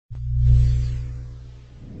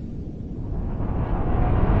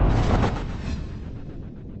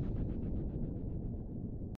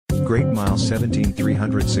Great miles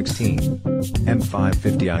 17,316.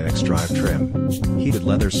 M550i xDrive trim. Heated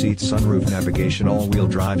leather seats, sunroof, navigation, all-wheel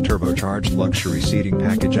drive, turbocharged luxury seating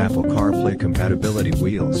package, Apple CarPlay compatibility,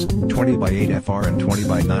 wheels 20x8 FR and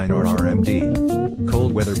 20x9 RRMD.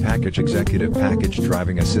 Cold weather package, executive package,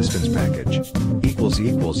 driving assistance package.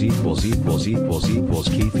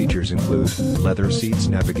 Key features include leather seats,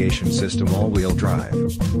 navigation system, all-wheel drive.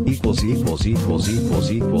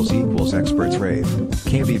 Experts rave.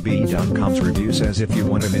 KBB.com's review says if you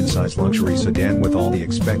want a midsize luxury sedan with all the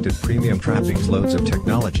expected premium trappings, loads of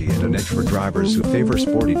technology, and an edge for drivers who favor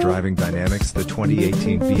sporty driving dynamics, the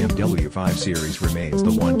 2018 BMW 5 Series remains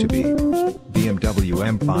the one to beat.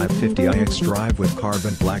 BMW M550i xDrive with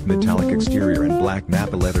carbon black metallic exterior and Black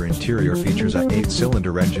Nappa Leather interior features a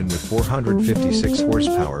 8-cylinder engine with 456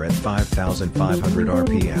 horsepower at 5,500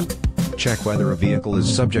 RPM. Check whether a vehicle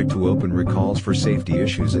is subject to open recalls for safety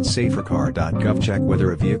issues at safercar.gov. Check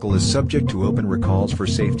whether a vehicle is subject to open recalls for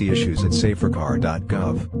safety issues at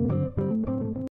safercar.gov.